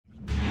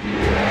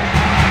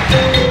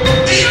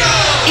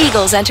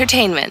Eagles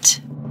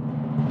Entertainment.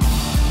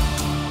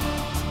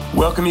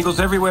 Welcome, Eagles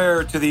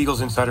everywhere, to the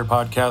Eagles Insider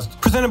Podcast,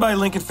 presented by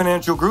Lincoln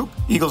Financial Group.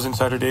 Eagles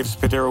Insider Dave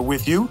Spadaro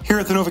with you here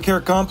at the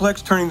NovaCare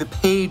Complex, turning the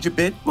page a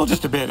bit, well,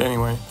 just a bit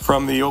anyway,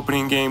 from the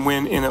opening game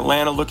win in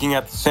Atlanta, looking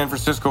at the San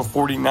Francisco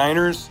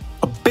 49ers.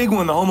 A big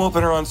one, the home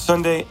opener on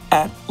Sunday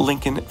at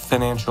Lincoln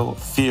Financial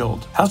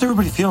Field. How's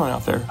everybody feeling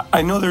out there?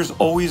 I know there's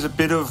always a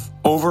bit of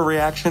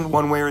overreaction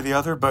one way or the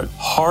other, but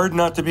hard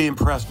not to be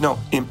impressed. No,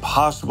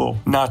 impossible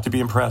not to be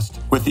impressed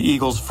with the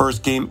Eagles'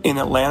 first game in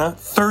Atlanta,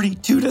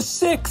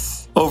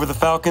 32-6 over the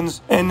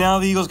Falcons. And now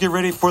the Eagles get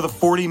ready for the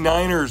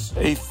 49ers,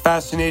 a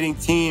fascinating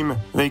team.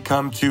 They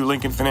come to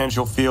Lincoln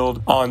Financial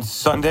Field on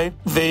Sunday.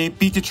 They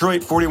beat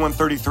Detroit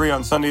 41-33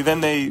 on Sunday.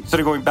 Then they, instead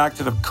of going back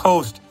to the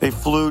coast, they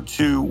flew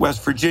to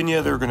West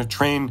Virginia. They're going to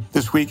train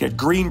this week at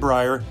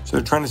Greenbrier. So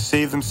they're trying to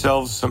save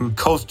themselves some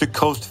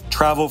coast-to-coast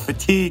travel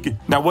fatigue.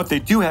 Now, what they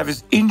do have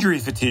is injury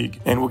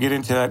fatigue, and we'll get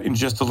into that in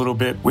just a little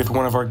bit with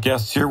one of our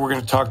guests here. We're going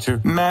to talk to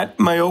Matt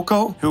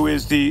Maiocco, who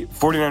is the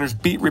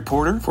 49ers beat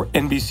reporter for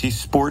NBC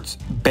Sports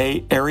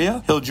Bay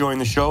Area. He'll join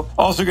the show.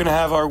 Also going to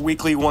have our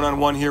weekly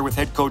one-on-one here with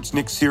head coach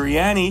Nick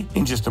Sirianni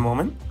in just a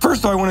moment.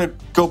 First, though, I want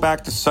to go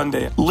back to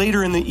Sunday.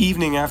 Later in the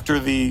evening, after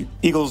the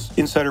Eagles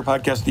Insider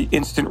Podcast, the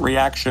Instant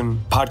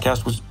Reaction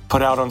podcast was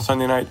put out on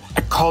Sunday night,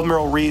 I called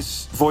Merrill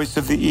Reese, voice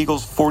of the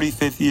Eagles'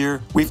 45th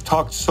year. We've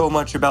talked so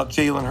much about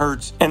Jalen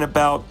Hurts and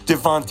about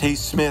Devontae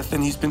Smith,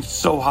 and he's been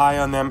so high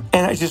on them.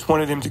 And I just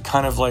wanted him to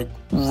kind of like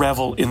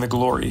revel in the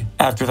glory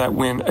after that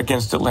win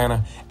against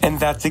Atlanta. And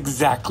that's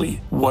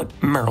exactly what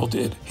Merrill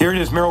did. Here it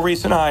is, Merrill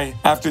Reese and I,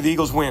 after the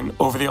Eagles win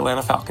over the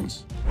Atlanta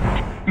Falcons.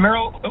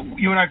 Merrill,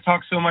 you and I have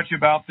talked so much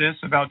about this,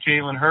 about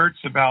Jalen Hurts,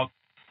 about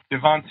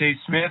Devontae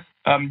Smith.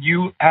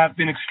 You have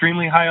been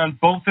extremely high on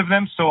both of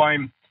them, so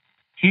I'm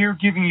here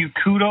giving you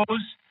kudos.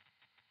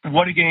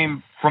 What a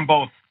game from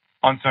both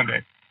on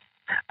Sunday.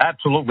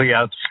 Absolutely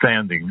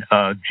outstanding.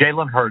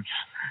 Jalen Hurts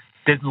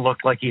didn't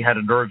look like he had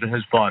a nerve in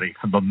his body.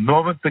 From the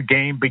moment the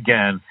game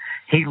began,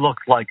 he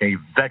looked like a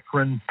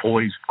veteran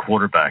poised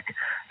quarterback.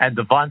 And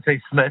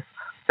Devontae Smith,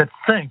 to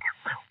think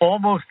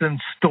almost in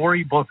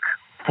storybook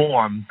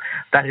form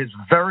that his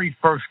very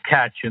first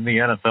catch in the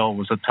NFL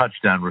was a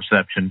touchdown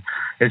reception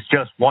is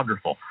just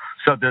wonderful.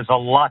 So there's a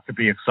lot to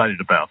be excited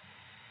about.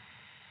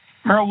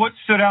 Merrill, what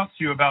stood out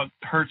to you about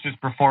Hurts'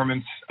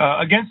 performance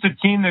against a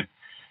team that,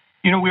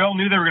 we all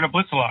knew they were going to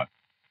blitz a lot?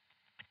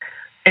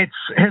 It's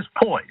his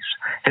poise,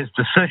 his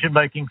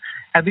decision-making.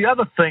 And the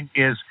other thing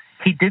is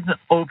he didn't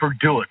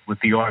overdo it with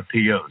the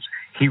RPOs.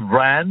 He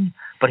ran,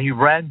 but he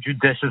ran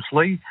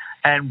judiciously.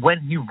 And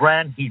when he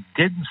ran, he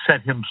didn't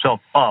set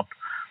himself up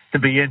to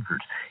be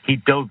injured. He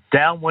dove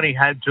down when he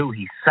had to.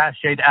 He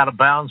sashayed out of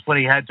bounds when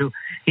he had to.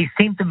 He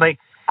seemed to make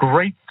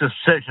great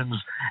decisions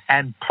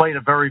and played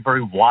a very,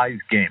 very wise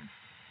game.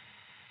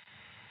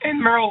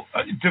 And Merrill,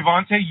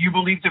 Devontae, you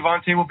believe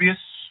Devontae will be a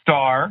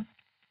star.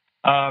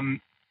 I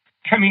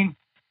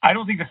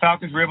don't think the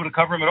Falcons were able to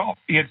cover him at all.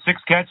 He had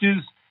 6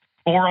 catches,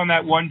 4 on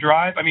that one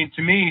drive.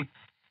 To me,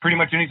 pretty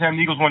much anytime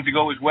the Eagles wanted to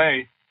go his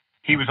way,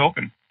 he was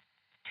open.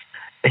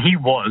 He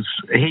was.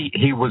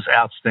 He was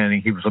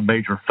outstanding. He was a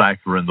major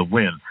factor in the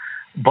win.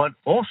 But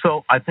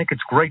also, I think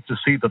it's great to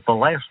see that the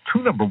last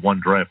 2 number 1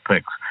 draft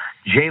picks,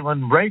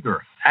 Jalen Reagor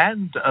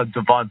and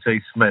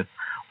Devontae Smith,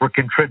 were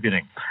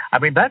contributing.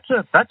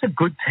 That's a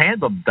good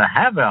tandem to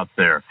have out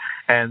there.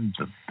 And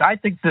I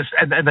think this,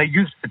 and they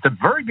used, at the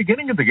very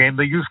beginning of the game,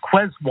 they used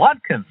Quez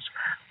Watkins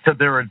to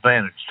their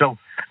advantage. So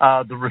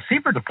the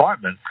receiver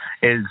department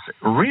is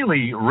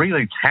really,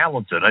 really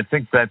talented. I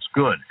think that's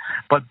good.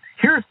 But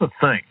here's the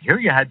thing. Here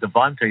you had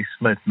Devontae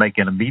Smith make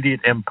an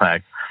immediate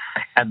impact,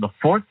 and the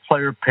 4th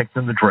player picked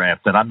in the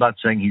draft, and I'm not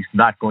saying he's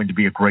not going to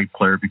be a great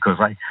player because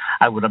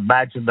I would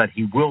imagine that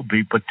he will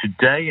be, but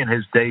today in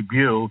his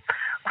debut,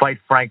 quite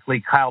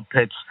frankly, Kyle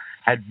Pitts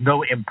had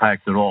no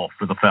impact at all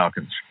for the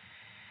Falcons.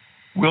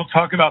 We'll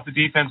talk about the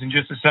defense in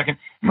just a second.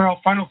 Merrill,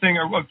 final thing,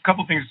 or a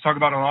couple things to talk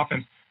about on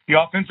offense. The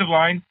offensive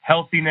line,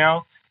 healthy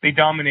now. They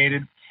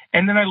dominated.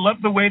 And then I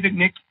love the way that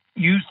Nick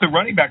used the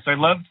running backs. I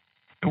loved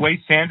the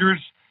way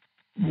Sanders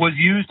was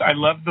used. I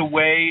love the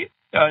way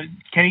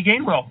Kenny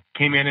Gainwell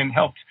came in and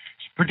helped,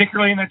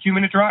 particularly in that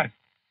 2-minute drive.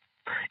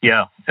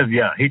 Yeah,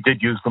 he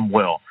did use them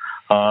well.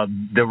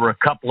 There were a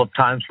couple of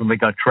times when they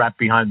got trapped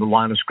behind the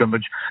line of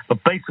scrimmage,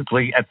 but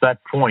basically at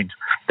that point,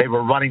 they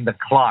were running the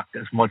clock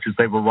as much as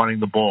they were running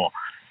the ball,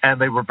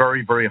 and they were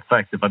very, very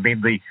effective.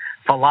 The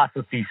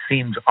philosophy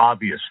seems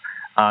obvious,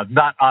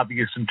 not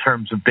obvious in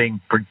terms of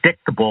being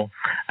predictable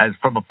as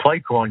from a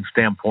play calling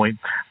standpoint,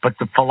 but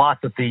the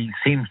philosophy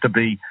seems to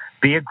be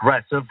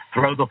aggressive,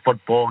 throw the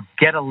football,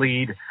 get a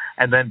lead,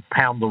 and then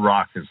pound the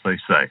rock, as they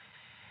say.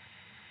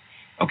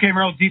 Okay,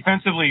 Merrill,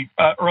 defensively,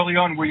 early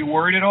on, were you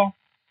worried at all?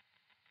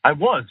 I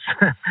was.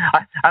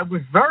 I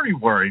was very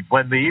worried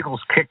when the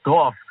Eagles kicked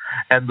off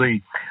and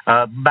the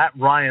Matt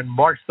Ryan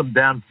marched them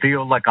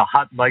downfield like a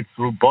hot knife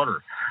through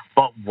butter.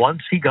 But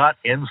once he got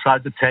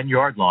inside the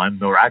 10-yard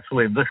line, or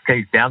actually in this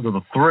case down to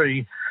the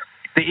 3,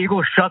 the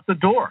Eagles shut the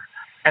door.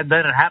 And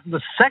then it happened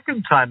the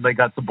second time they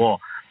got the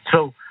ball.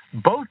 So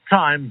both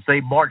times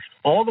they marched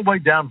all the way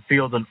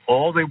downfield, and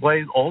all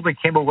they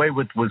came away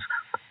with was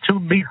 2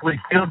 measly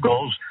field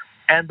goals,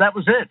 and that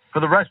was it for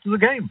the rest of the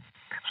game.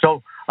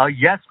 So,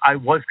 yes, I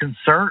was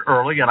concerned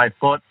early, and I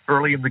thought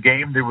early in the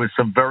game there was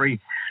some very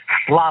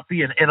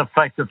sloppy and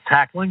ineffective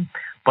tackling,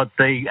 but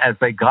as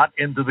they got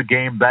into the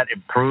game, that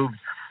improved,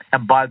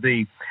 and by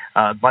the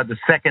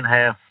second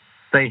half,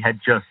 they had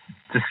just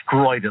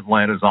destroyed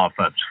Atlanta's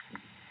offense.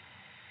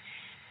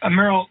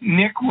 Merrill,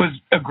 Nick was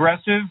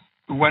aggressive.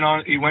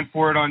 He went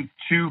for it on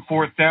 2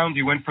 fourth downs.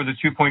 He went for the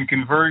 2-point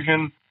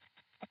conversion.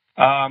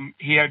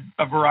 He had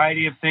a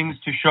variety of things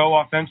to show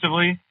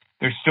offensively.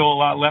 There's still a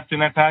lot left in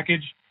that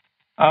package.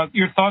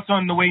 Your thoughts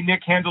on the way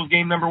Nick handled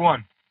game number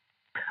 1?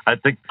 I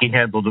think he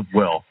handled it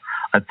well.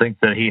 I think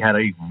that he had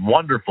a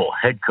wonderful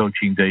head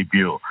coaching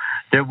debut.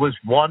 There was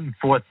one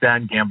fourth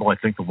down gamble, I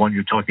think the one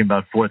you're talking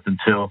about, 4th and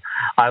 2.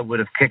 I would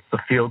have kicked the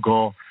field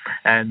goal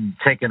and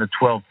taken a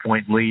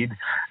 12-point lead.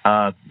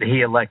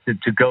 He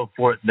elected to go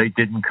for it. They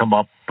didn't come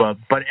up, but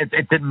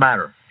it didn't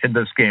matter in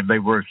this game. They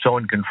were so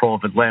in control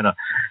of Atlanta.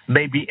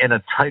 Maybe in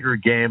a tighter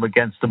game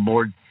against a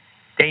more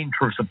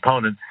dangerous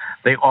opponent,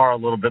 they are a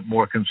little bit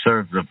more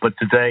conservative. But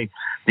today,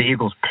 the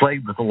Eagles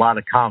played with a lot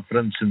of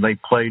confidence, and they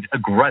played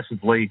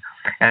aggressively.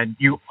 And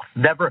you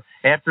never,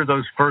 after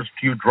those first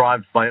few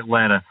drives by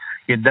Atlanta,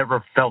 you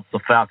never felt the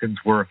Falcons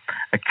were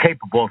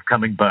capable of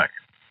coming back.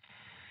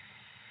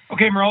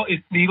 Okay, Merle,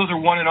 the Eagles are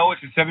 1-0.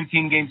 It's a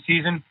 17-game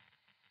season.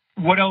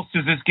 What else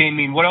does this game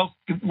mean? What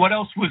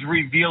else was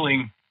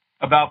revealing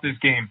about this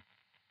game?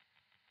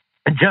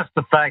 And just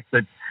the fact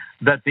that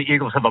the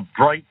Eagles have a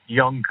bright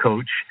young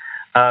coach.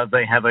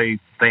 They have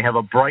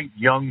a bright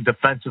young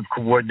defensive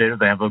coordinator.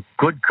 They have a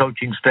good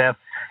coaching staff,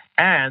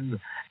 and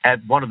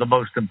at one of the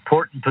most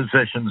important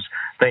positions,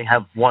 they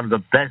have one of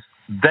the best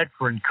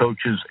veteran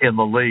coaches in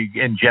the league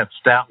in Jeff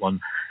Stoutland.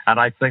 And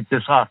I think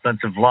this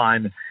offensive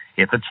line,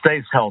 if it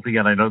stays healthy,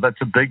 and I know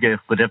that's a big if,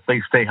 but if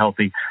they stay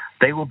healthy,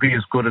 they will be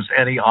as good as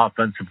any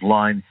offensive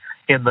line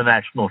in the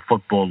National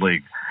Football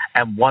League.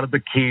 And one of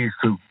the keys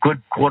to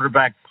good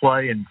quarterback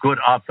play and good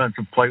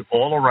offensive play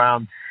all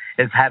around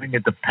is having a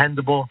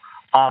dependable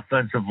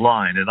offensive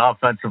line, an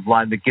offensive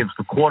line that gives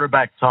the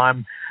quarterback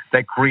time,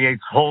 that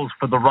creates holes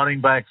for the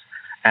running backs,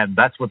 and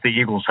that's what the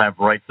Eagles have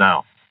right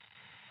now.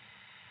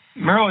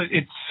 Merrill,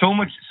 it's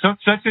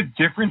such a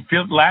different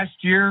field. Last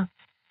year,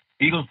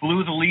 the Eagles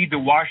blew the lead to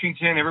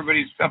Washington.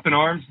 Everybody's up in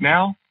arms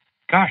now.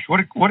 Gosh, what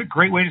a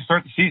great way to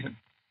start the season.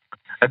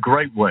 A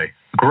great way.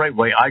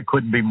 I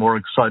couldn't be more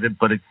excited,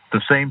 but at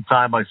the same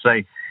time, I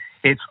say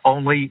it's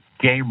only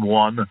game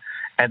 1.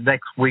 And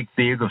next week,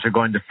 the Eagles are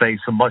going to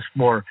face a much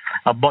more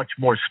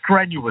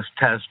strenuous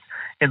test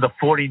in the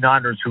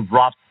 49ers, who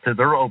dropped to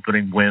their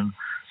opening win.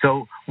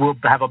 So we'll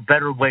have a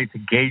better way to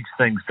gauge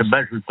things, to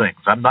measure things.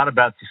 I'm not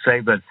about to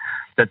say that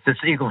this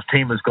Eagles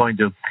team is going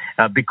to,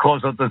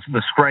 because of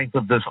the strength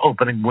of this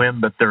opening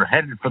win, that they're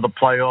headed for the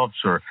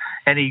playoffs or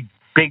any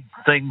big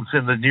things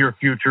in the near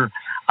future.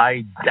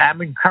 I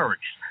am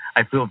encouraged.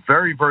 I feel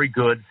very, very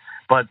good.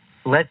 But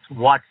let's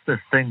watch this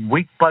thing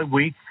week by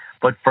week.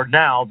 But for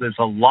now, there's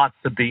a lot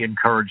to be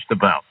encouraged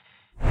about.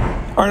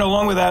 All right,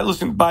 along with that,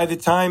 listen, by the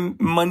time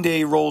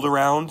Monday rolled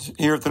around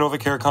here at the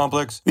NovaCare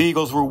Complex, the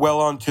Eagles were well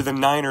on to the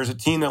Niners, a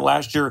team that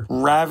last year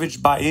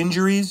ravaged by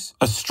injuries,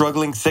 a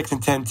struggling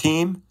 6-10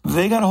 team.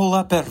 They got a whole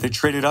lot better. They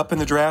traded up in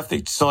the draft.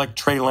 They select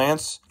Trey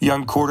Lance,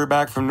 young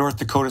quarterback from North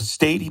Dakota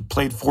State. He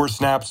played 4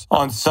 snaps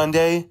on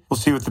Sunday. We'll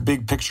see what the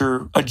big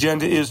picture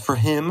agenda is for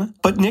him.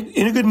 But Nick,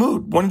 in a good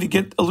mood, wanted to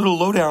get a little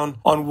lowdown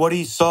on what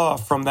he saw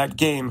from that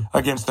game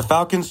against the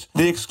Falcons.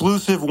 The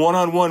exclusive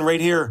one-on-one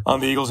right here on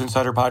the Eagles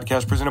Insider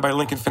Podcast, presented by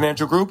Lincoln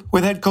Financial Group,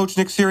 with head coach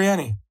Nick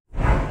Sirianni.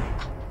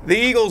 The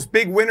Eagles,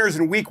 big winners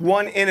in Week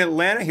 1 in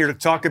Atlanta. Here to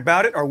talk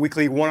about it, our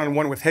weekly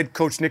one-on-one with head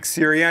coach Nick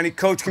Sirianni.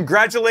 Coach,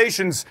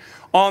 congratulations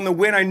on the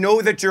win. I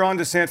know that you're on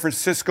to San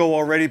Francisco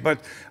already, but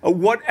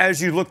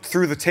as you looked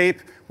through the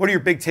tape, what are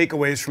your big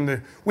takeaways from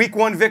the Week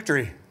 1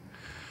 victory?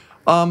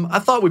 I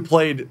thought we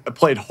played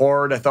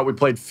hard. I thought we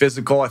played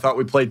physical. I thought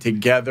we played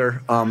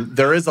together.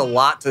 There is a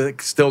lot to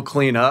still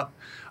clean up.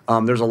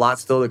 There's a lot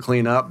still to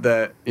clean up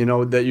that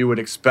you would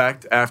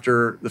expect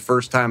after the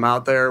first time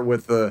out there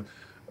with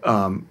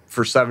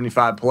for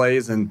 75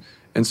 plays, and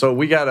so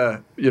we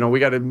gotta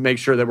make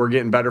sure that we're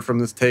getting better from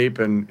this tape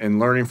and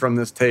learning from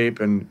this tape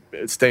and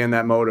stay in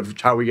that mode of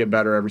how we get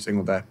better every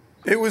single day.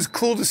 It was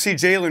cool to see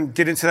Jalen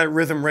get into that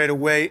rhythm right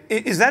away.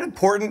 Is that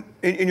important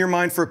in your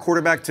mind for a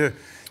quarterback to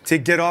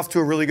get off to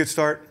a really good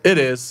start? It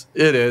is,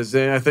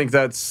 and I think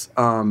that's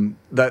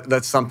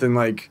something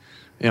like.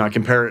 I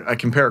compare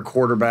a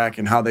quarterback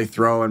and how they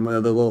throw and one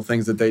of the little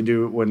things that they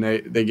do when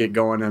they get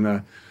going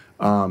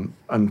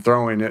and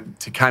throwing it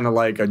to kind of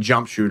like a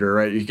jump shooter,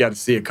 right? You got to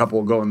see a couple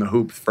go in the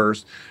hoop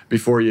first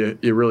before you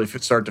really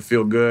start to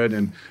feel good,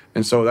 and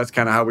so that's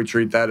kind of how we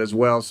treat that as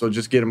well. So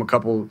just get him a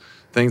couple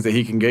things that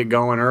he can get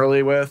going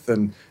early with,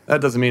 and that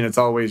doesn't mean it's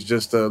always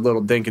just a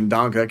little dink and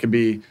dunk. That could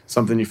be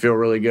something you feel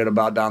really good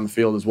about down the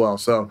field as well.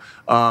 So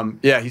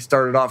he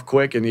started off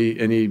quick and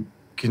he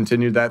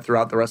continued that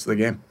throughout the rest of the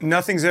game.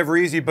 Nothing's ever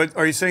easy, but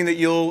are you saying that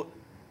you'll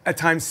at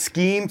times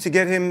scheme to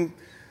get him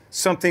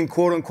something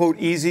quote unquote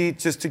easy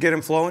just to get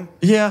him flowing?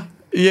 Yeah.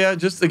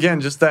 Just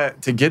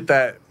that to get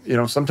that,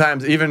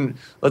 sometimes even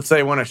let's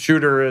say when a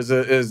shooter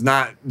is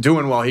not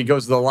doing well, he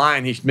goes to the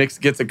line, he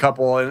gets a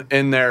couple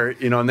in there,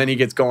 and then he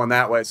gets going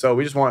that way. So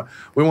we want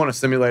to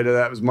simulate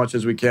that as much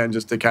as we can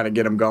just to kind of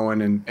get him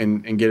going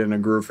and get in a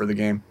groove for the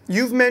game.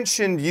 You've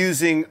mentioned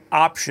using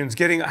options,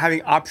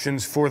 having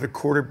options for the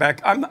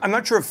quarterback. I'm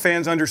not sure if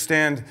fans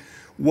understand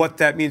what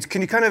that means.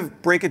 Can you kind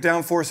of break it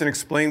down for us and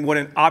explain what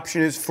an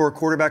option is for a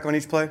quarterback on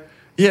each play?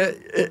 Yeah,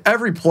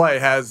 every play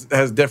has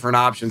different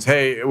options.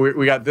 Hey,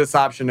 we got this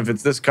option if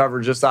it's this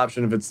coverage, this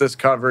option if it's this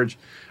coverage.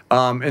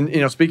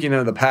 And speaking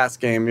of the pass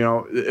game,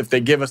 if they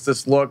give us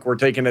this look, we're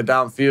taking it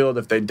downfield.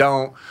 If they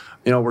don't,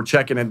 we're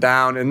checking it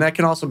down. And that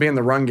can also be in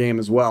the run game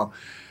as well.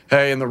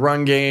 Hey, in the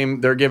run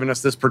game, they're giving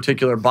us this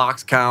particular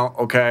box count,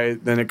 okay,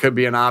 then it could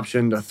be an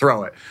option to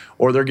throw it.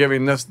 Or they're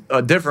giving this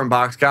a different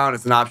box count,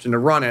 it's an option to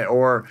run it.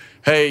 Or,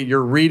 hey,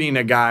 you're reading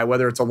a guy,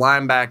 whether it's a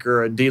linebacker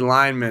or a D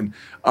lineman,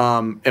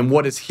 and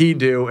what does he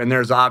do? And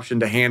there's an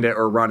option to hand it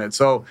or run it.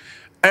 So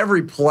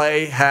every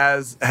play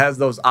has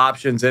those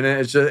options in it.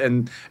 It's just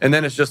and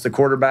then it's just the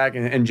quarterback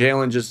and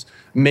Jalen just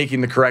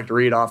making the correct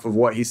read off of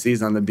what he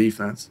sees on the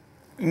defense.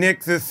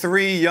 Nick, the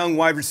three young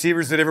wide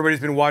receivers that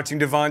everybody's been watching,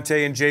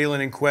 Devontae and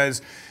Jalen and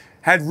Quez,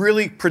 had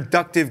really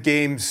productive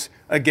games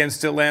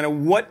against Atlanta.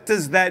 What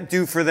does that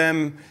do for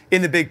them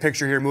in the big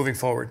picture here moving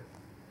forward?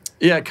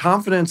 Yeah,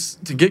 confidence,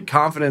 to get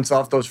confidence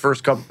off those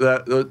first couple,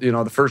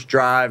 the first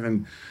drive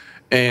and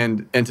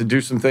to do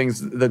some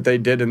things that they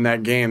did in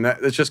that game.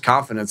 It's just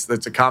confidence.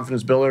 That's a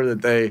confidence builder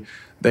that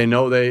they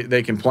know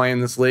they can play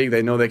in this league.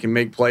 They know they can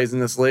make plays in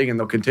this league, and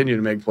they'll continue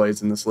to make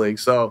plays in this league.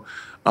 So,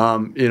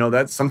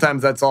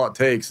 sometimes that's all it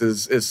takes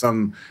is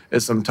some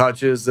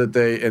touches that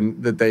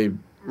they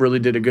really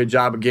did a good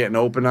job of getting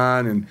open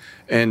on,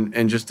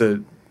 and just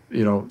to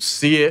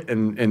see it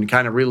and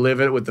kind of relive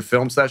it with the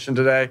film session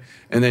today,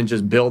 and then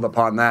just build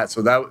upon that.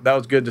 So that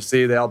was good to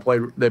see. They all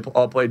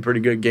played pretty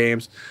good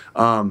games.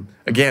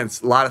 Again,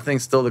 it's a lot of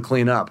things still to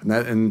clean up,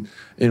 and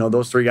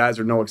those three guys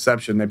are no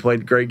exception. They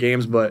played great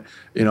games, but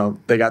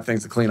they got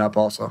things to clean up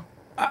also.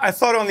 I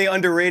thought on the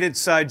underrated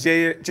side,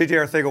 J.J.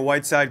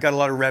 Arcega-Whiteside got a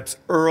lot of reps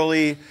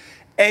early,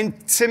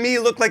 and to me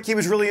it looked like he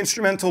was really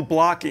instrumental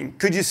blocking.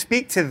 Could you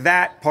speak to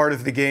that part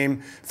of the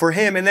game for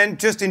him, and then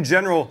just in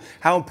general,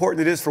 how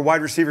important it is for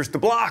wide receivers to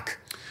block?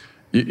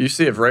 You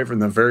see it right from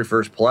the very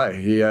first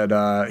play. He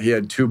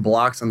had two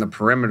blocks on the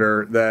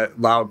perimeter that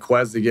allowed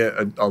Quez to get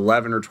an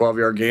 11 or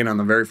 12-yard gain on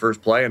the very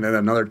first play, and then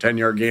another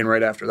 10-yard gain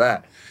right after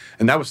that.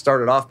 And that was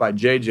started off by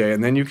JJ.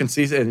 And then you can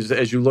see,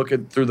 as you look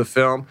through the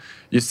film,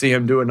 you see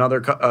him do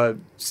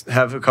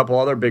have a couple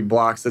other big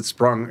blocks that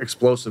sprung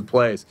explosive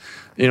plays.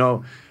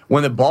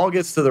 When the ball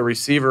gets to the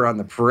receiver on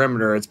the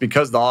perimeter, it's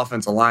because the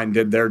offensive line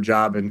did their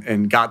job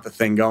and got the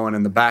thing going,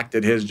 and the back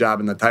did his job,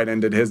 and the tight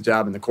end did his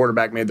job, and the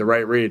quarterback made the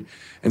right read.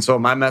 And so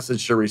my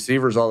message to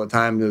receivers all the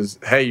time is,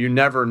 hey, you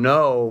never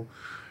know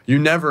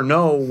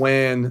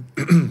when,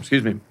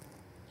 excuse me,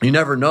 you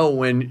never know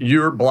when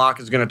your block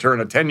is going to turn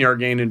a 10-yard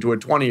gain into a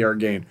 20-yard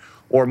gain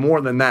or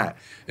more than that.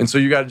 And so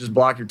you got to just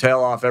block your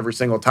tail off every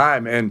single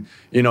time. And,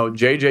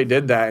 JJ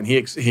did that,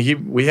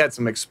 and we had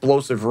some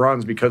explosive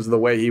runs because of the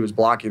way he was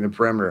blocking the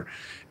perimeter.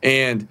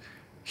 And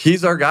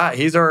he's our guy.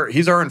 He's our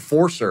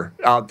enforcer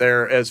out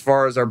there as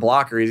far as our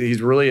blocker.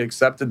 He's really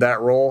accepted that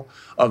role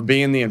of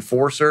being the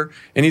enforcer,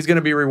 and he's going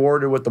to be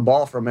rewarded with the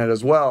ball from it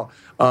as well.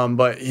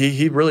 But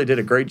he really did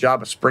a great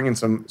job of springing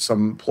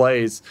some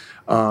plays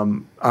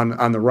on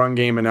the run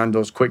game and on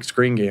those quick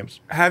screen games.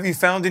 Have you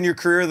found in your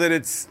career that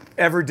it's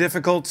ever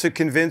difficult to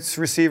convince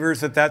receivers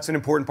that that's an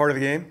important part of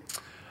the game?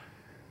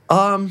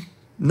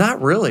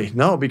 Not really,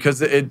 no, because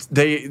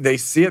they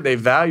see it, they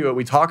value it.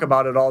 We talk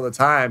about it all the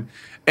time,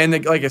 and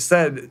like I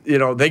said,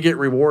 they get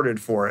rewarded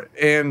for it.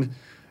 And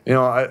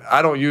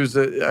I don't use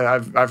it.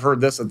 I've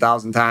heard this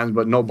 1,000 times,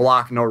 but no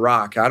block, no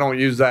rock. I don't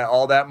use that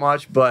all that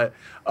much, but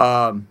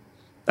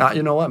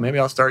you know what? Maybe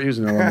I'll start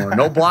using it a little more.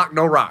 No block,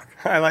 no rock.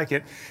 I like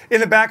it.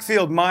 In the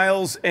backfield,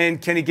 Miles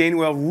and Kenny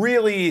Gainwell,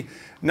 really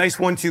nice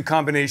 1-2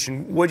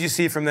 combination. What did you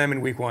see from them in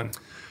week one?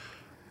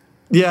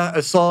 Yeah, I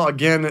saw,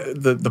 again,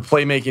 the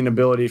playmaking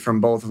ability from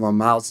both of them.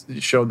 Miles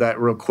showed that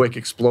real quick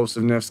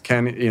explosiveness,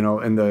 Kenny,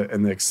 and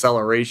the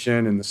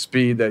acceleration and the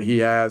speed that he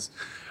has.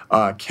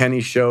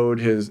 Kenny showed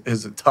his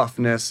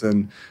toughness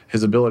and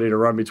his ability to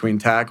run between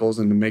tackles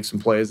and to make some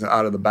plays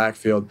out of the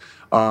backfield.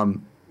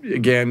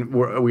 Again,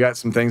 we got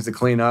some things to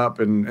clean up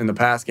in the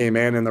pass game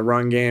and in the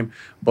run game,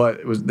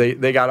 but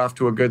they got off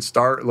to a good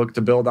start, look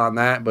to build on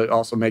that, but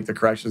also make the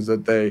corrections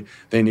that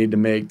they need to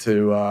make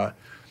to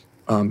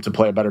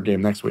play a better game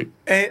next week.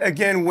 And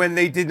again, when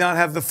they did not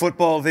have the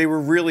football, they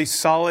were really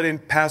solid in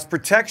pass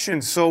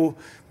protection. So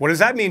what does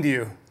that mean to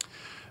you?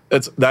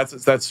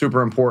 That's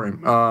super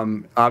important.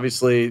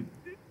 Obviously,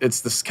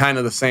 it's this kind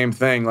of the same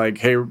thing. Like,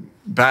 hey,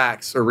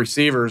 backs or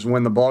receivers,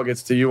 when the ball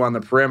gets to you on the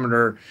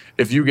perimeter,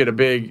 if you get a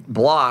big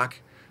block,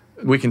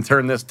 we can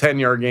turn this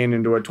 10-yard gain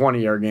into a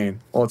 20-yard gain.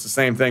 Well, it's the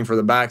same thing for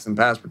the backs and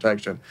pass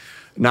protection.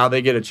 Now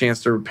they get a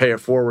chance to pay it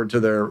forward to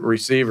their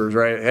receivers,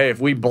 right? Hey, if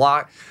we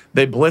block,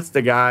 they blitz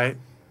the guy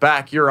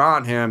back, you're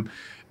on him.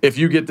 If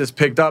you get this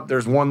picked up,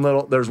 there's one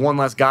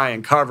less guy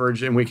in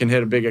coverage, and we can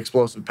hit a big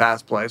explosive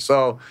pass play.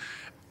 So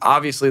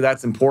obviously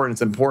that's important.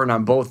 It's important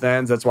on both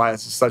ends. That's why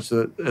it's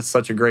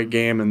such a great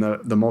game and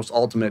the most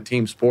ultimate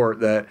team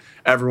sport that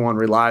everyone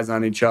relies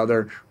on each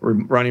other.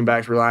 Running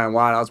backs rely on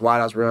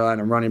wideouts rely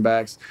on running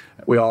backs.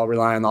 We all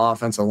rely on the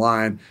offensive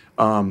line.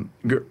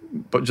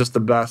 But just the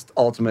best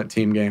ultimate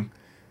team game.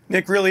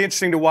 Nick, really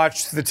interesting to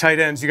watch the tight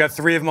ends. You got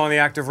 3 of them on the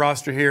active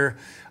roster here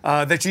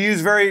that you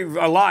use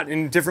a lot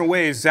in different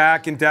ways,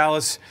 Zach in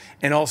Dallas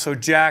and also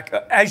Jack.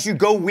 As you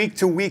go week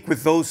to week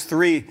with those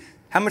 3,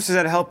 how much does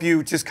that help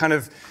you just kind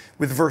of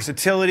with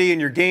versatility in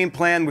your game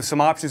plan with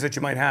some options that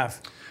you might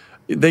have?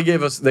 They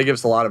gave us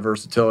a lot of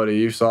versatility.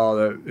 You saw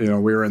that, we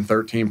were in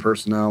 13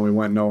 personnel. We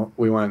went a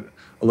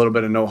little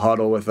bit of no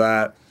huddle with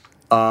that.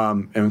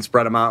 And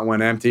spread them out and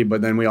went empty,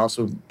 but then we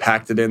also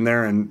packed it in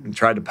there and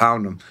tried to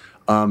pound them.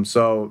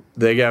 So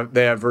they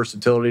have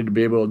versatility to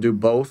be able to do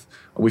both.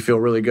 We feel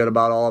really good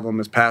about all of them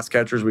as pass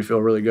catchers. We feel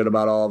really good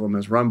about all of them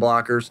as run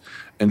blockers.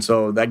 And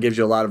so that gives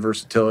you a lot of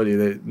versatility.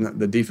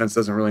 The defense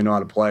doesn't really know how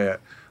to play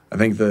it. I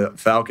think the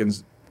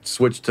Falcons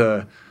switched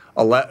to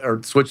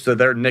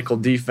their nickel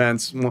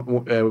defense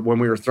when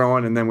we were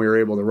throwing, and then we were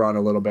able to run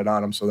a little bit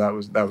on them. So that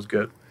was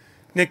good.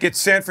 Nick, it's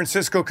San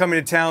Francisco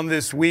coming to town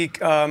this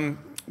week.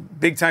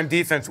 Big-time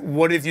defense.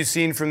 What have you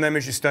seen from them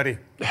as you study?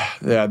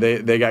 Yeah,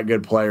 they got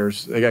good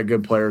players. They got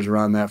good players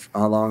along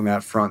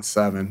that front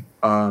 7.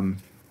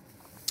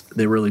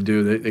 They really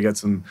do. They got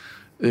some,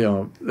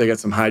 they got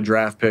some high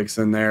draft picks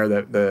in there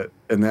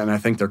and then I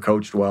think they're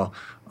coached well.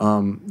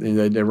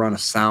 They run a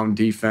sound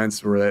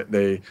defense where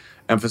they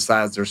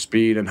emphasize their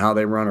speed and how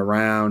they run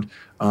around.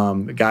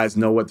 The guys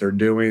know what they're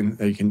doing.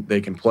 They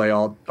can play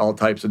all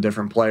types of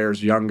different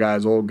players, young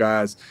guys, old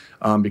guys,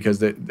 because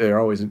they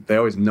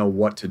always know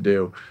what to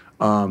do.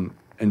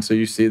 And so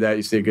you see that.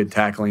 You see a good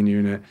tackling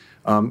unit.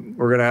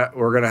 We're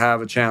gonna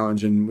have a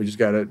challenge, and we just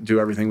got to do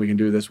everything we can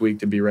do this week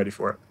to be ready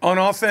for it. On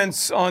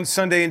offense on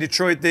Sunday in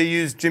Detroit, they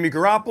used Jimmy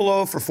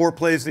Garoppolo. For 4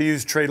 plays, they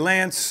used Trey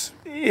Lance.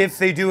 If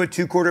they do a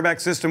 2-quarterback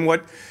system,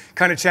 what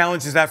kind of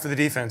challenge is that for the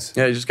defense?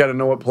 Yeah, you just got to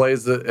know what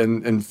plays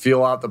and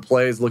feel out the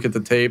plays, look at the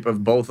tape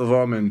of both of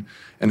them, and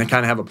then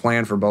kind of have a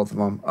plan for both of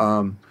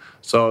them.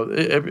 So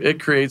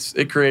it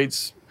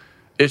creates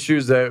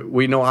issues that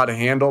we know how to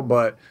handle,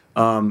 but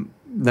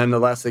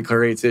nonetheless, it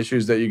creates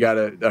issues that you got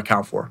to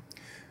account for.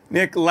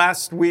 Nick,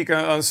 last week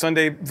on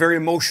Sunday, very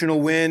emotional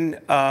win.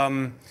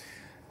 How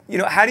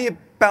do you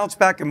bounce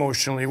back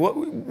emotionally?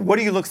 What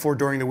do you look for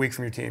during the week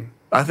from your team?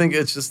 I think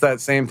it's just that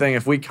same thing.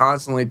 If we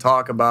constantly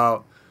talk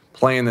about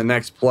playing the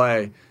next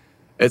play,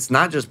 it's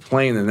not just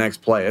playing the next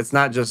play. It's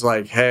not just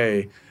like,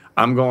 hey,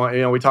 I'm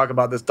going, we talk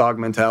about this dog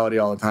mentality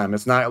all the time.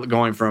 It's not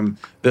going from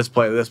this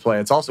play to this play.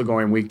 It's also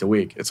going week to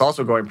week. It's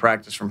also going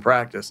practice from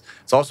practice.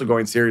 It's also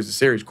going series to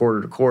series, quarter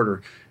to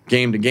quarter,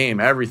 game to game,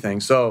 everything.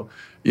 So,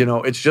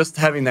 it's just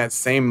having that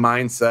same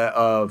mindset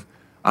of,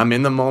 I'm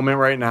in the moment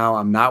right now.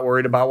 I'm not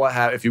worried about what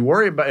happened. If you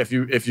worry about if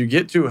you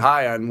get too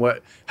high on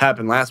what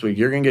happened last week,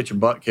 you're gonna get your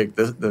butt kicked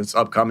this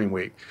upcoming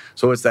week.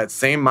 So it's that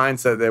same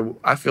mindset that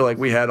I feel like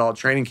we had all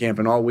training camp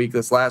and all week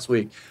this last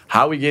week.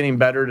 How are we getting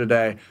better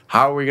today?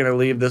 How are we gonna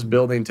leave this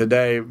building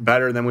today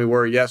better than we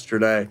were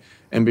yesterday,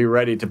 and be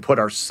ready to put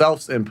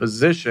ourselves in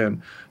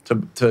position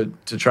to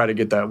try to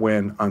get that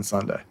win on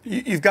Sunday?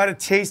 You've got a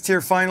taste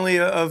here finally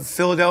of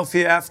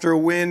Philadelphia after a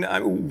win.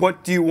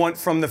 What do you want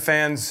from the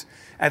fans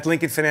at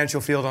Lincoln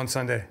Financial Field on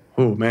Sunday?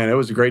 Oh man, it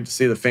was great to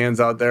see the fans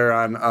out there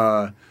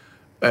at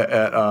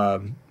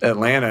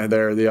Atlanta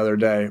there the other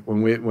day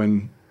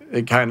when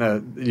it kind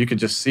of, you could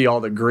just see all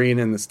the green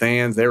in the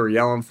stands. They were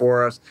yelling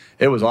for us.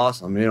 It was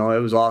awesome. It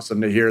was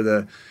awesome to hear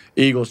the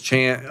Eagles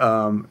chant.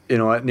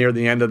 Near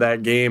the end of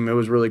that game, it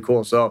was really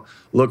cool. So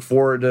look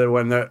forward to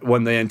when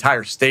the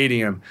entire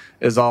stadium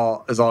is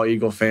all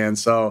Eagle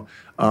fans. So.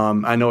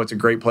 I know it's a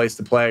great place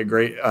to play, a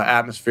great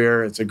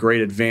atmosphere. It's a great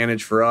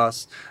advantage for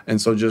us.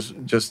 And so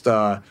just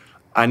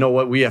I know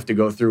what we have to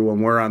go through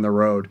when we're on the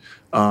road.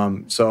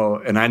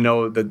 And I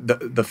know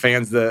that the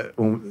fans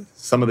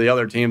some of the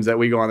other teams that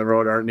we go on the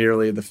road aren't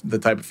nearly the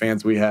type of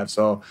fans we have.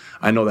 So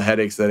I know the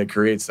headaches that it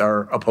creates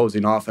our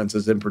opposing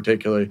offenses in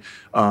particular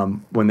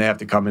when they have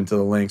to come into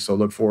the link. So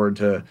look forward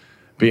to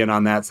being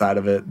on that side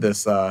of it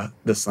this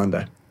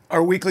Sunday.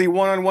 Our weekly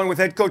one-on-one with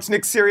head coach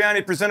Nick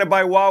Sirianni, presented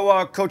by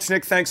Wawa. Coach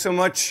Nick, thanks so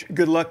much.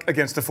 Good luck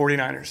against the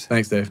 49ers.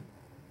 Thanks, Dave.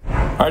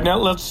 All right, now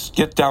let's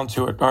get down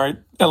to it, all right?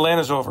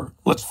 Atlanta's over.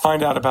 Let's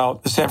find out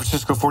about the San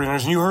Francisco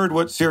 49ers. And you heard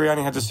what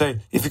Sirianni had to say.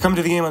 If you come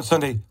to the game on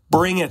Sunday,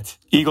 bring it.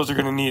 Eagles are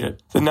going to need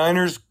it. The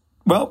Niners,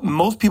 well,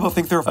 most people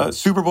think they're a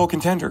Super Bowl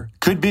contender.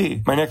 Could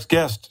be. My next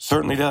guest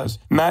certainly does.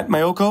 Matt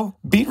Maiocco,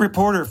 beat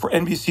reporter for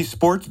NBC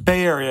Sports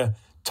Bay Area,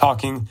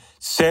 talking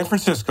San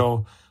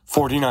Francisco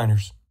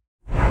 49ers.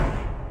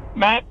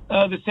 Matt,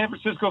 the San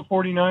Francisco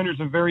 49ers,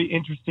 a very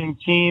interesting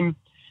team.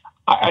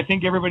 I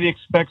think everybody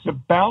expects a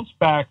bounce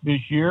back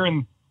this year.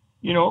 And,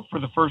 for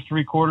the first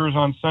three quarters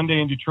on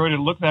Sunday in Detroit, it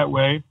looked that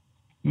way.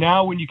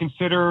 Now, when you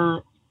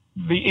consider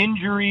the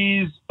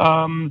injuries,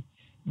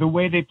 the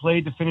way they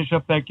played to finish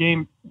up that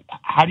game,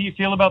 how do you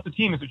feel about the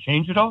team? Has it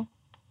changed at all?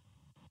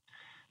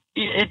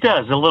 It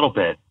does a little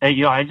bit.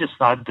 I just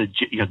thought that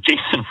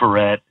Jason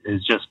Verrett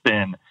has just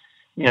been,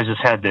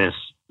 just had this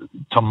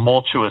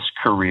tumultuous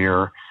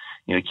career.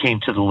 He came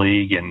to the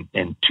league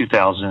in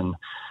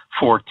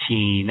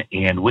 2014,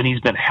 and when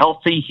he's been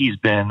healthy, he's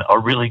been a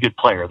really good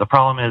player. The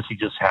problem is he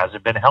just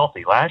hasn't been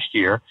healthy. Last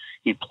year,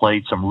 he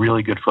played some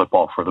really good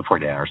football for the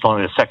 49ers.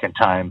 Only the second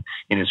time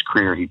in his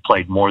career he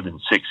played more than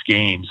 6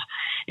 games.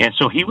 And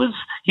so he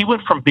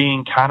went from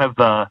being kind of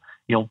a,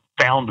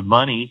 found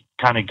money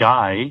kind of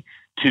guy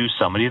to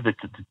somebody that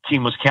the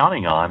team was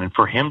counting on. And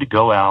for him to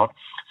go out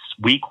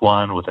week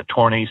 1 with a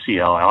torn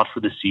ACL out for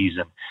the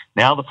season,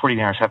 now the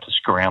 49ers have to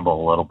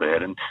scramble a little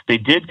bit. And they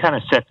did kind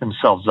of set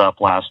themselves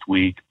up last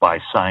week by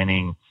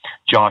signing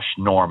Josh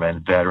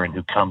Norman, veteran,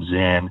 who comes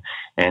in.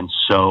 And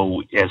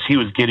so as he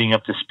was getting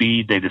up to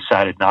speed, they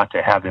decided not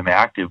to have him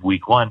active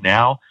week 1.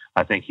 Now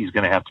I think he's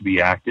going to have to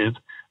be active.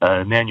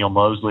 Emmanuel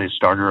Mosley, a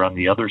starter on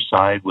the other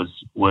side,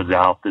 was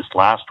out this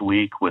last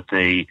week with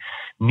a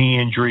knee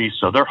injury,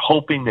 so they're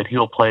hoping that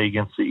he'll play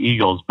against the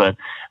Eagles. But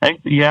I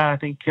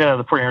think the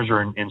 49ers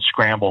are in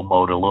scramble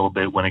mode a little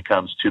bit when it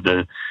comes to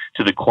the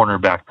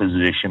cornerback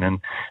position, and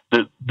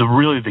the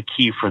really the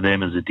key for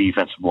them is the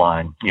defensive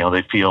line.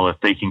 They feel if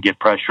they can get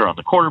pressure on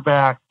the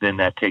quarterback, then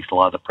that takes a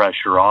lot of the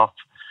pressure off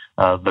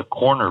the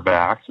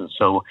cornerbacks, and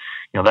so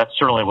that's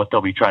certainly what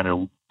they'll be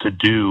trying to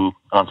do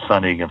on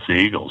Sunday against the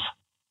Eagles.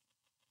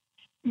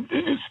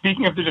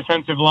 Speaking of the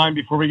defensive line,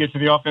 before we get to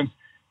the offense,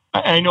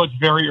 I know it's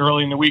very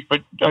early in the week,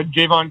 but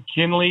Javon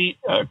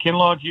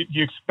Kinlaw, do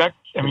you expect?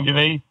 Do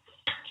they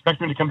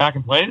expect him to come back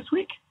and play this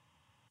week?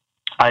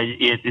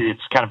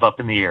 It's kind of up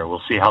in the air.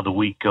 We'll see how the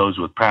week goes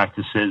with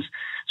practices.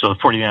 So the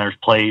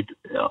 49ers played,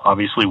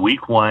 obviously,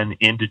 week 1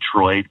 in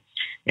Detroit,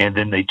 and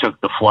then they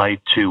took the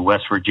flight to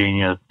West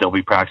Virginia. They'll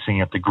be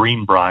practicing at the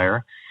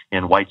Greenbrier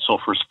in White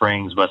Sulphur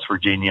Springs, West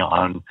Virginia,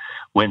 on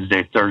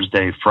Wednesday,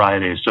 Thursday,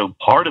 Friday. So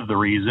part of the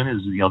reason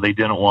is, they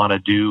didn't want to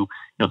do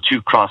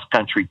 2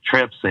 cross-country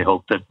trips. They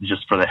hope that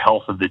just for the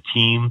health of the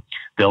team,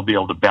 they'll be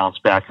able to bounce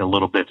back a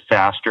little bit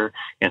faster.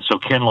 And so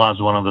Kinlaw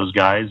is one of those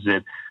guys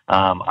that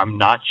I'm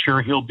not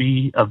sure he'll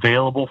be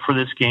available for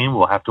this game.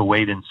 We'll have to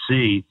wait and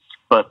see.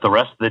 But the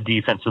rest of the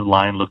defensive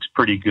line looks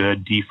pretty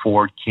good. Dee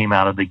Ford came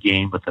out of the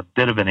game with a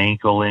bit of an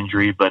ankle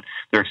injury, but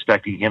they're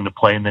expecting him to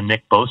play. And then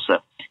Nick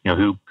Bosa,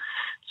 who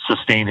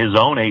sustained his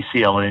own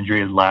ACL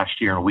injury last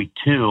year in week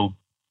 2.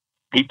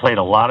 He played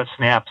a lot of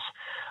snaps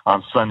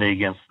on Sunday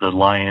against the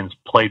Lions,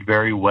 played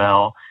very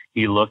well.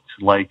 He looked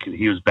like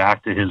he was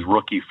back to his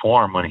rookie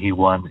form when he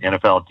won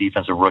NFL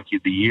Defensive Rookie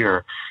of the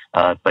Year,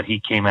 but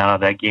he came out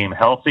of that game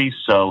healthy.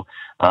 So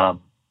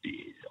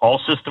all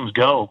systems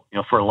go,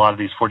 for a lot of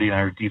these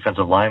 49er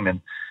defensive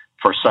linemen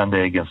for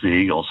Sunday against the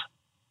Eagles.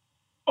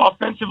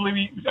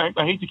 Offensively,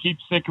 I hate to keep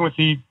sticking with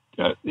the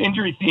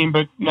injury theme,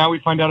 but now we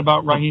find out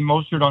about Raheem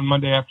Mostert on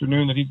Monday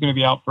afternoon that he's going to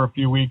be out for a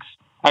few weeks,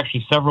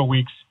 actually several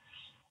weeks.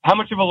 How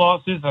much of a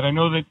loss is that? I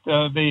know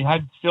that they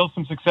had still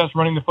some success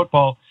running the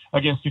football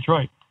against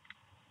Detroit.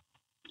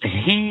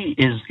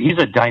 He's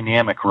a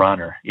dynamic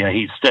runner.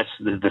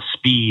 The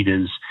speed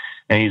is,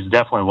 and he's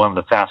definitely one of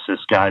the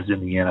fastest guys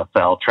in the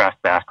NFL.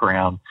 Track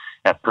background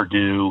at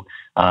Purdue,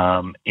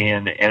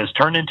 and has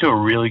turned into a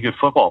really good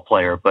football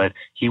player. But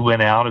he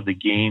went out of the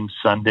game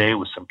Sunday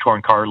with some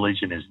torn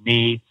cartilage in his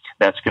knee.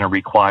 That's going to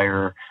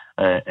require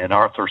an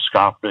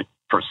arthroscopic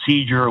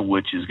procedure,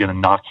 which is going to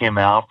knock him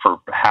out for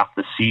half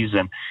the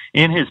season.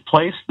 In his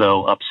place,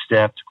 though,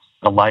 up-stepped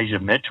Elijah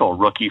Mitchell,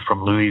 rookie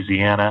from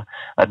Louisiana,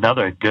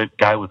 another good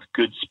guy with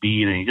good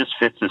speed, and he just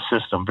fits the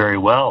system very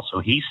well. So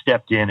he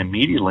stepped in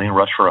immediately and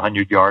rushed for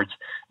 100 yards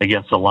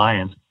against the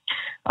Lions.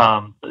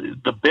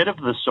 The bit of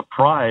the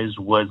surprise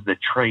was that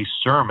Trey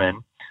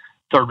Sermon,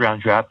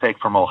 third-round draft pick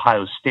from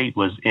Ohio State,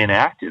 was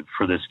inactive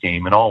for this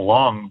game. And all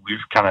along, we were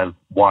kind of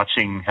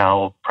watching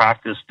how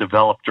practice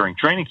developed during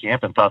training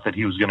camp and thought that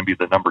he was going to be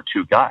the number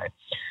 2 guy.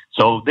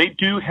 So they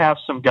do have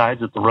some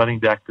guys at the running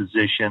back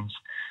positions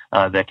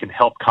that can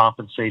help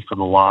compensate for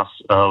the loss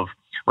of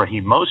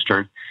Raheem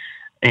Mostert.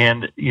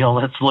 And,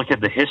 let's look at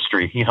the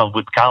history,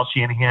 with Kyle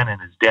Shanahan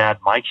and his dad,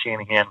 Mike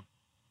Shanahan.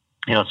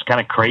 It's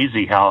kind of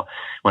crazy how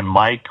when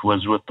Mike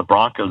was with the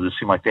Broncos, it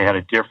seemed like they had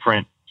a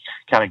different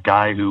kind of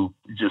guy who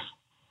just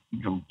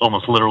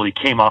almost literally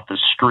came off the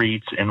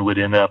streets and would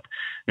end up,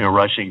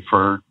 rushing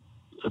for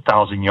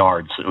 1,000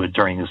 yards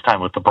during his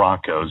time with the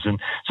Broncos. And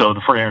so the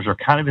 49ers are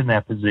kind of in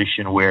that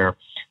position where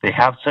they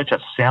have such a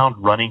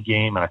sound running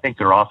game, and I think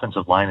their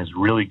offensive line is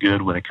really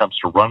good when it comes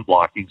to run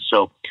blocking.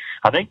 So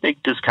I think they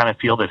just kind of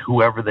feel that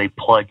whoever they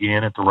plug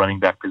in at the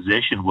running back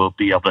position will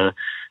be able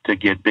to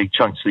get big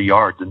chunks of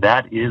yards. And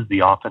that is the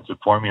offensive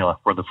formula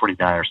for the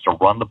 49ers, to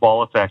run the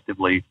ball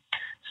effectively,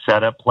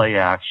 set up play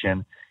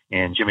action.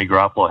 And Jimmy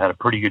Garoppolo had a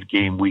pretty good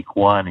game week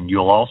 1, and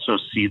you'll also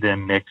see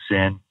them mix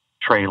in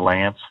Trey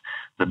Lance,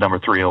 the number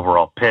 3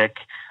 overall pick.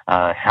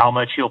 How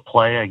much he'll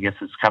play, I guess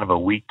it's kind of a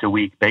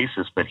week-to-week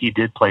basis, but he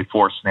did play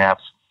 4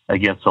 snaps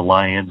against the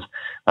Lions,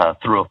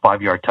 threw a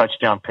 5-yard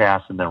touchdown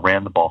pass, and then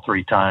ran the ball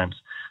 3 times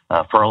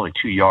for only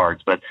 2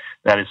 yards. But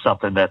that is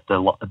something that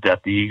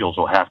the Eagles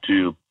will have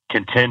to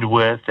contend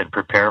with and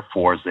prepare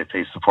for as they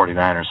face the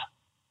 49ers.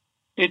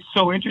 It's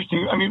so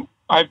interesting. I mean,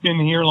 I've been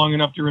here long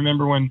enough to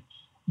remember when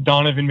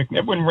Donovan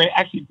McNabb,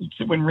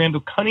 when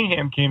Randall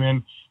Cunningham came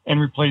in and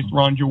replaced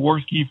Ron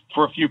Jaworski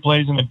for a few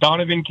plays, and then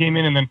Donovan came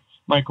in, and then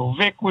Michael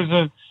Vick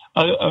was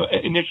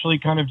initially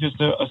kind of just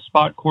a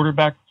spot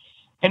quarterback,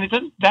 and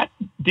that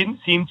didn't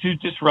seem to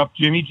disrupt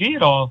Jimmy G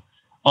at all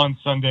on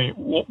Sunday.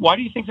 Why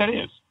do you think that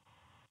is?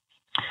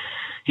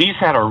 He's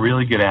had a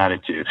really good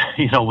attitude.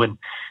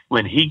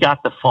 When he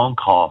got the phone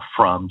call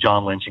from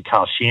John Lynch and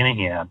Kyle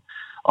Shanahan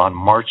on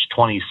March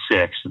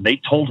 26th, and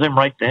they told him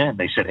right then,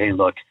 they said, "Hey,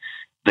 look,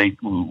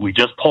 we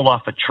just pulled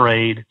off a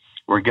trade.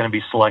 We're going to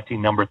be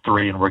selecting number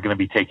 3, and we're going to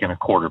be taking a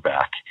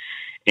quarterback."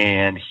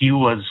 And he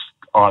was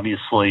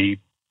obviously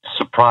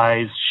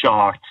surprised,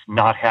 shocked,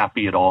 not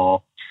happy at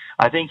all.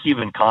 I think he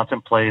even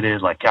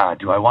contemplated, like, God,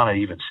 do I want to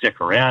even stick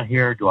around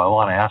here? Do I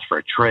want to ask for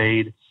a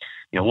trade?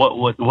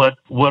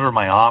 What are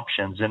my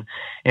options? And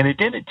it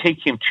didn't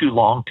take him too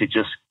long to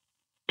just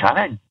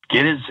kind of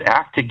get his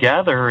act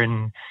together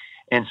and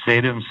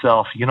say to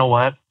himself, you know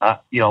what?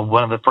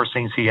 One of the first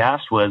things he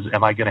asked was,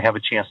 am I going to have a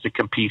chance to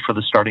compete for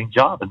the starting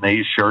job? And they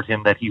assured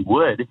him that he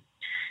would.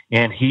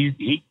 And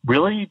he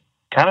really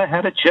kind of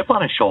had a chip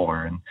on his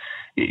shoulder, and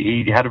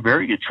he had a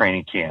very good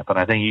training camp. And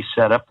I think he's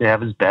set up to have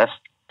his best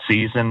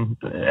season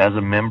as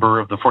a member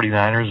of the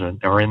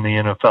 49ers or in the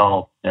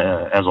NFL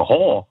as a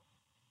whole.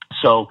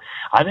 So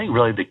I think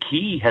really the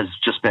key has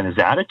just been his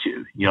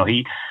attitude.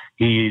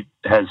 He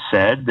has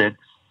said that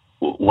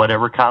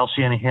whatever Kyle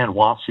Shanahan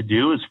wants to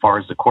do as far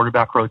as the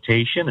quarterback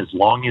rotation, as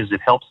long as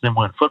it helps them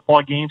win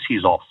football games,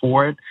 he's all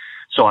for it.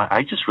 So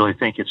I just really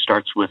think it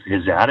starts with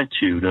his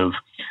attitude of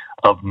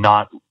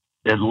not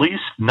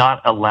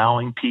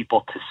allowing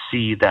people to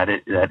see that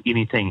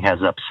anything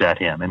has upset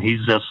him. And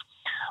he's just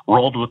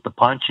rolled with the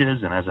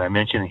punches. And as I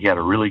mentioned, he had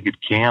a really good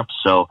camp.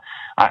 So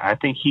I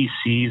think he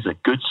sees a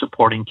good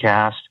supporting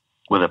cast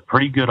with a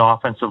pretty good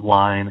offensive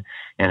line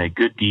and a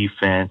good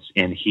defense.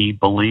 And he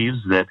believes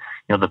that,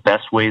 the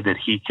best way that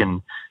he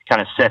can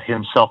kind of set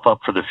himself up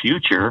for the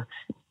future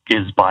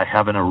is by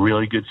having a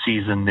really good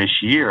season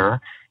this year.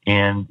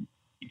 And,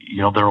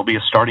 there will be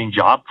a starting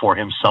job for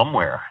him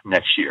somewhere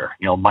next year.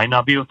 Might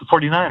not be with the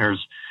 49ers,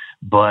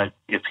 but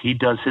if he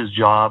does his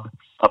job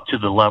up to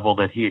the level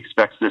that he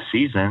expects this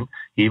season,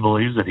 he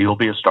believes that he will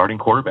be a starting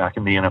quarterback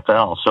in the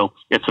NFL. So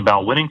it's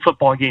about winning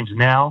football games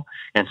now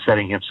and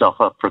setting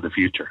himself up for the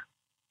future.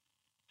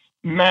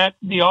 Matt,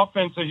 the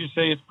offense, as you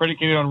say, is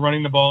predicated on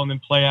running the ball and then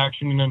play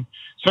action. And then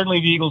certainly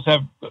the Eagles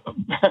have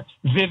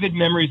vivid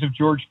memories of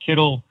George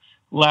Kittle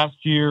last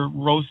year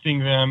roasting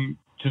them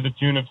to the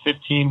tune of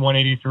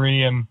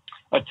 183 and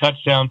a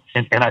touchdown.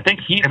 And I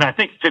think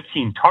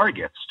 15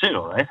 targets too,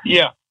 right?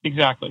 Yeah,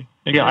 exactly.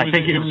 I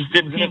think it was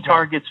 15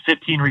 targets,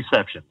 15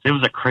 receptions. It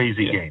was a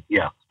crazy game.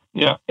 Yeah.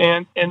 Yeah.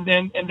 And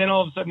then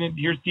all of a sudden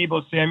here's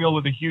Deebo Samuel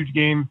with a huge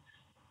game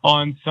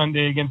on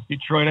Sunday against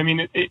Detroit. I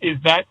mean, is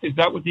that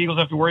what the Eagles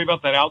have to worry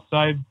about? That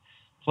outside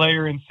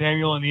player in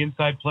Samuel and the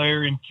inside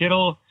player in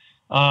Kittle?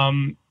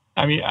 We're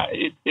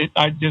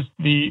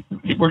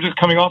just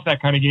coming off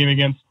that kind of game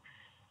against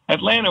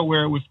Atlanta,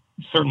 where it was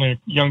certainly a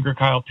younger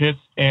Kyle Pitts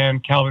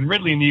and Calvin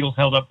Ridley, and the Eagles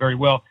held up very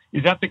well.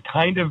 Is that the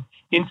kind of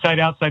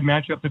inside-outside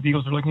matchup that the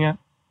Eagles are looking at?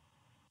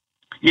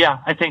 Yeah,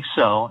 I think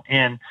so.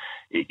 And,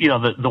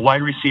 the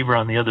wide receiver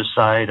on the other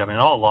side, I mean,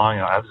 all along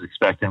I was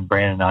expecting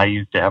Brandon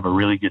Ayuk to have a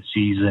really good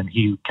season.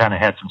 He kind of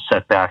had some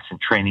setbacks in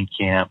training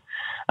camp.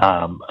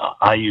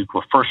 Ayuk,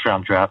 a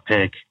first-round draft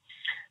pick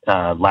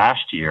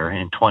last year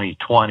in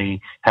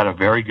 2020, had a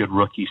very good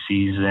rookie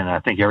season.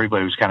 I think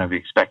everybody was kind of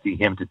expecting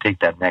him to take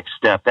that next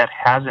step. That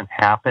hasn't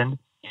happened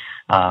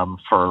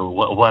for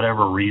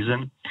whatever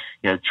reason.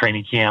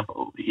 Training camp,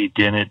 he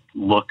didn't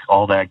look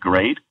all that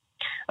great.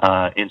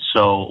 And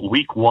so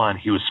week 1,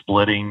 he was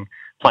splitting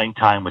playing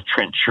time with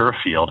Trent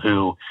Sherfield,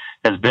 who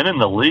has been in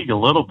the league a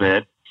little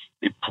bit.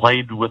 He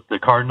played with the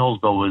Cardinals,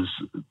 but was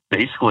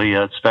basically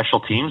a special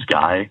teams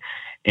guy.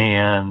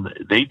 And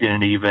they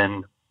didn't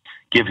even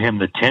give him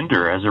the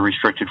tender as a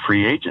restricted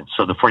free agent.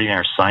 So the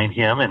 49ers signed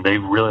him, and they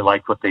really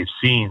like what they've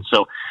seen.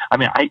 So, I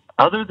mean,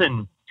 other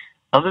than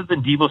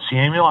Deebo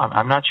Samuel,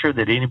 I'm not sure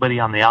that anybody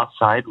on the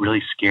outside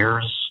really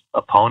scares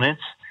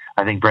opponents.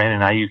 I think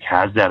Brandon Ayuk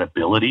has that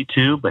ability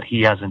to, but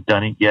he hasn't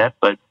done it yet.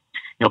 But,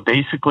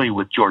 basically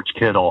with George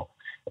Kittle,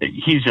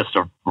 he's just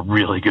a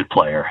really good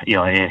player,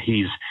 and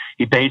he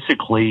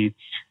basically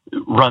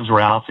runs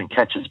routes and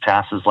catches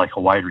passes like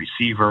a wide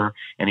receiver,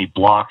 and he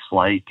blocks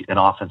like an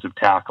offensive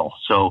tackle.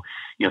 So,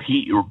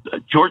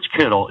 George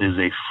Kittle is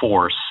a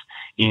force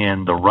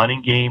in the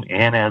running game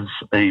and as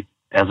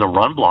a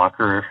run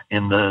blocker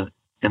in the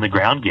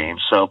ground game.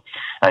 So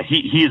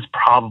he is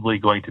probably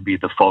going to be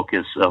the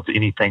focus of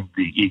anything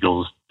the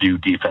Eagles do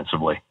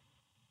defensively.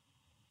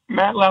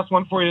 Matt, last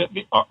one for you.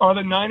 Are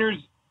the Niners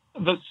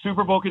the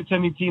Super Bowl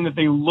contending team that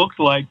they looked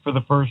like for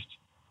the first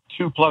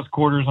 2+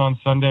 quarters on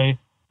Sunday?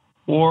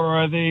 Or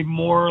are they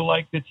more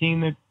like the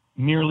team that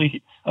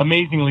nearly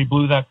amazingly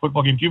blew that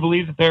football game? Do you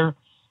believe that they're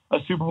a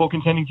Super Bowl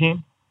contending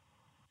team?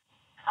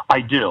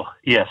 I do.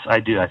 Yes, I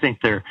do. I think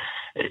they're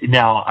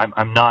now.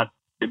 I'm not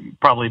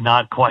probably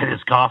not quite as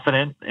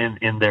confident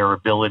in their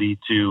ability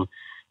to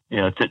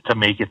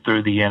make it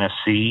through the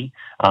NFC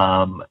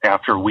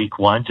after week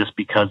one, just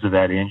because of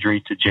that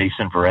injury to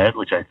Jason Verrett,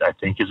 which I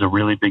think is a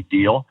really big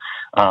deal.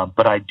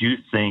 But I do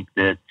think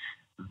that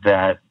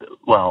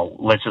well,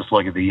 let's just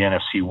look at the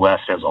NFC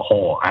West as a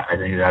whole. I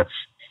think that's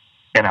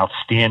an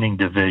outstanding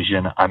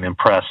division. I'm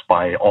impressed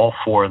by all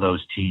four of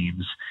those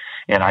teams.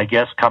 And I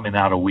guess coming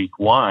out of week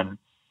one,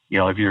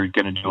 if you're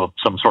going to do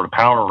some sort of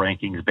power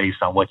rankings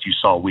based on what you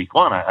saw week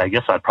one, I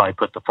guess I'd probably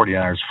put the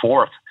 49ers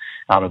fourth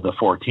out of the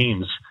four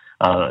teams.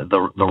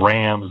 The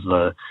Rams,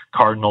 the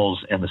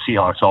Cardinals, and the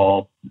Seahawks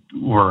all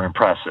were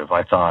impressive,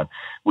 I thought,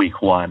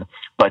 week one.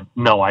 But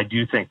no, I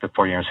do think the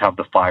 49ers have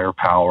the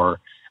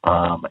firepower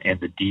and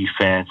the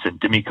defense. And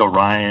DeMeco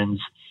Ryans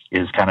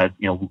is kind of,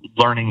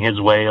 learning his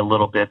way a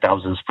little bit. That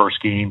was his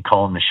first game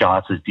calling the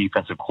shots as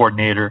defensive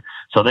coordinator.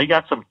 So they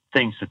got some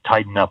things to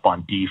tighten up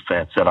on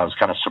defense that I was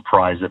kind of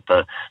surprised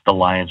that the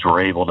Lions were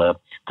able to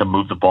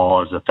move the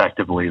ball as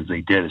effectively as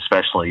they did,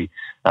 especially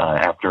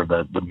after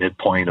the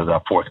midpoint of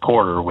that fourth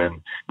quarter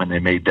when they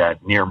made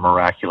that near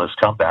miraculous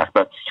comeback.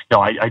 But no,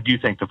 I do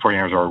think the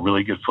 49ers are a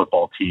really good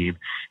football team,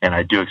 and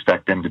I do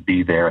expect them to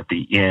be there at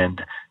the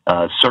end,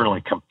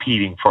 certainly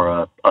competing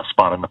for a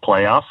spot in the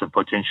playoffs and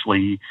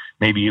potentially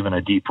maybe even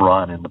a deep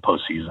run in the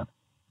postseason.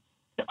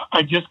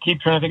 I just keep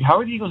trying to think, how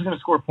are the Eagles going to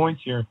score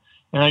points here?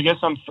 And I guess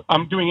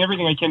I'm doing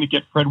everything I can to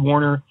get Fred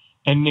Warner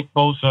and Nick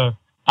Bosa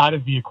out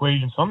of the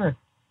equation. So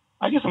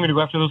I guess I'm going to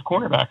go after those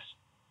cornerbacks.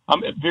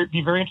 It'd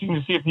be very interesting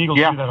to see if the Eagles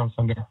do that on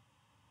Sunday.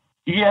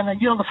 Yeah, and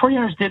the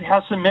 49ers did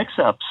have some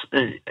mix-ups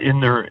in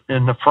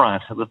the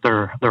front with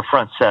their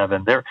front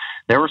seven. There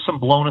were some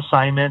blown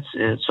assignments.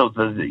 So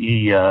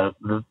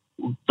the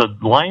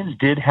Lions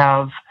did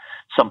have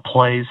some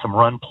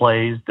run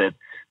plays that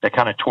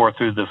kind of tore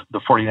through the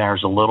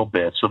 49ers a little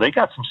bit. So they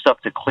got some stuff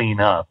to clean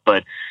up.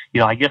 But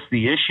I guess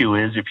the issue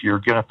is if you're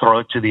going to throw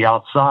it to the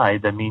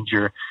outside, that means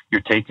you're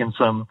taking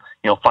some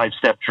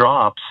 5-step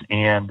drops.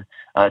 And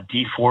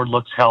Dee Ford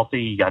looks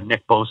healthy. You got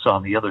Nick Bosa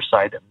on the other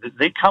side.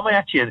 They come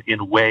at you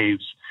in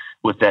waves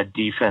with that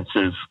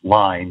defensive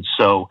line.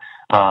 So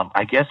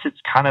I guess it's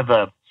kind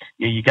of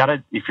you got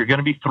to, if you're going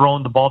to be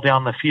throwing the ball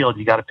down the field,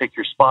 you got to pick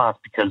your spots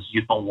because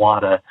you don't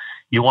want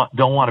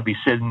to be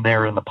sitting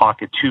there in the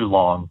pocket too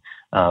long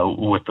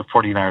with the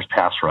 49ers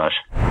pass rush.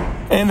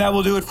 And that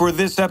will do it for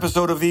this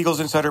episode of the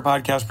Eagles Insider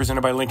Podcast presented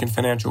by Lincoln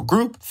Financial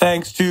Group.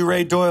 Thanks to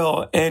Ray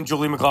Doyle and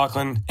Julie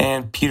McLaughlin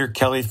and Peter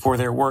Kelly for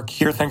their work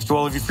here. Thanks to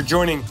all of you for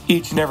joining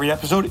each and every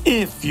episode.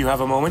 If you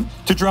have a moment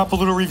to drop a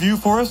little review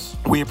for us,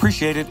 we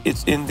appreciate it.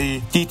 It's in the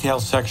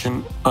details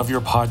section of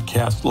your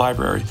podcast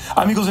library.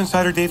 I'm Eagles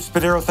Insider Dave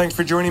Spadaro. Thanks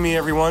for joining me,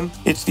 everyone.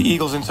 It's the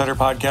Eagles Insider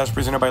Podcast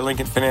presented by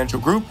Lincoln Financial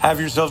Group. Have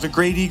yourselves a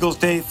great Eagles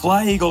day.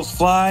 Fly, Eagles,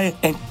 fly,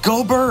 and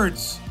go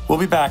Birds! We'll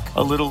be back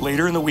a little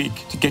later in the week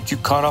to get you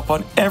caught up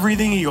on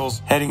everything Eagles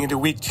heading into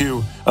week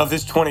 2 of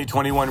this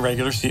 2021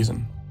 regular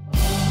season.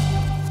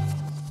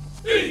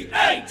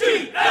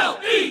 EATL!